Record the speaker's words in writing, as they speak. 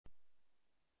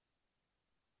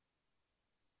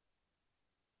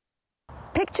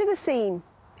Picture the scene.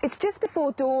 It's just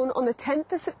before dawn on the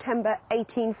 10th of September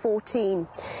 1814.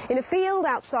 In a field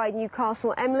outside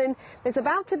Newcastle Emlyn, there's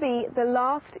about to be the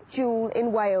last duel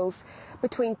in Wales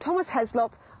between Thomas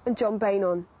Heslop and John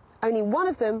Bainon. Only one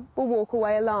of them will walk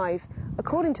away alive.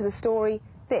 According to the story,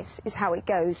 this is how it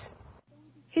goes.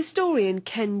 Historian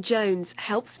Ken Jones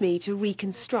helps me to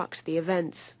reconstruct the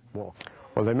events. Well,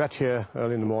 they met here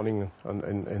early in the morning,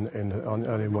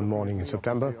 early one morning in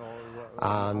September,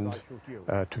 and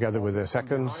together with their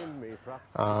seconds,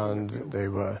 and they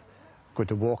were going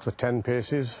to walk the 10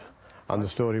 paces, and the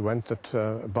story went that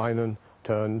Bainon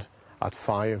turned at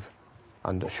 5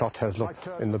 and shot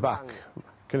Heslop in the back,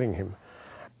 killing him.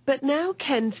 But now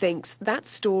Ken thinks that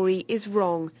story is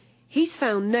wrong. He's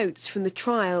found notes from the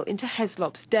trial into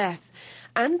Heslop's death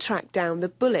and tracked down the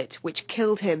bullet which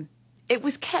killed him. It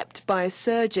was kept by a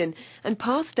surgeon and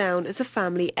passed down as a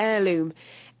family heirloom.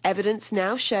 Evidence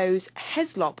now shows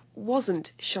Heslop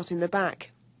wasn't shot in the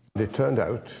back. It turned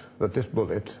out that this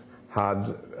bullet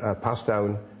had passed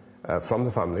down from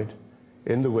the family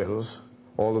in the wills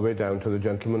all the way down to the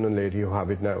gentleman and lady who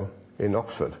have it now in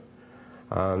Oxford.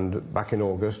 And back in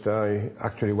August I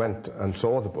actually went and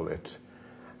saw the bullet,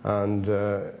 and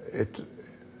it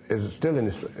is still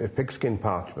in a pigskin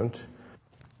parchment.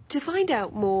 To find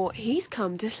out more, he's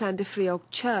come to Llandyfriog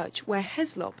Church, where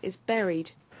Heslop is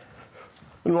buried.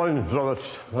 Good morning, Robert.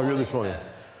 How are you this morning?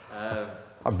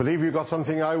 I believe you got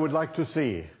something I would like to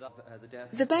see.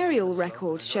 The burial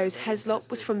record shows Heslop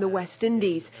was from the West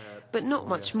Indies, but not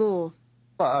much more.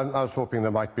 I was hoping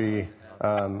there might be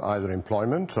either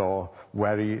employment or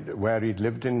where he'd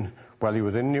lived in while he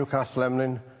was in Newcastle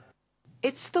Emlyn.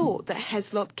 It's thought that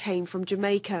Heslop came from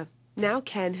Jamaica. Now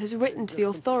Ken has written to the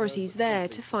authorities there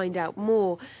to find out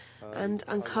more and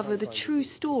uncover the true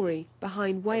story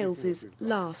behind Wales's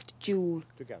last duel.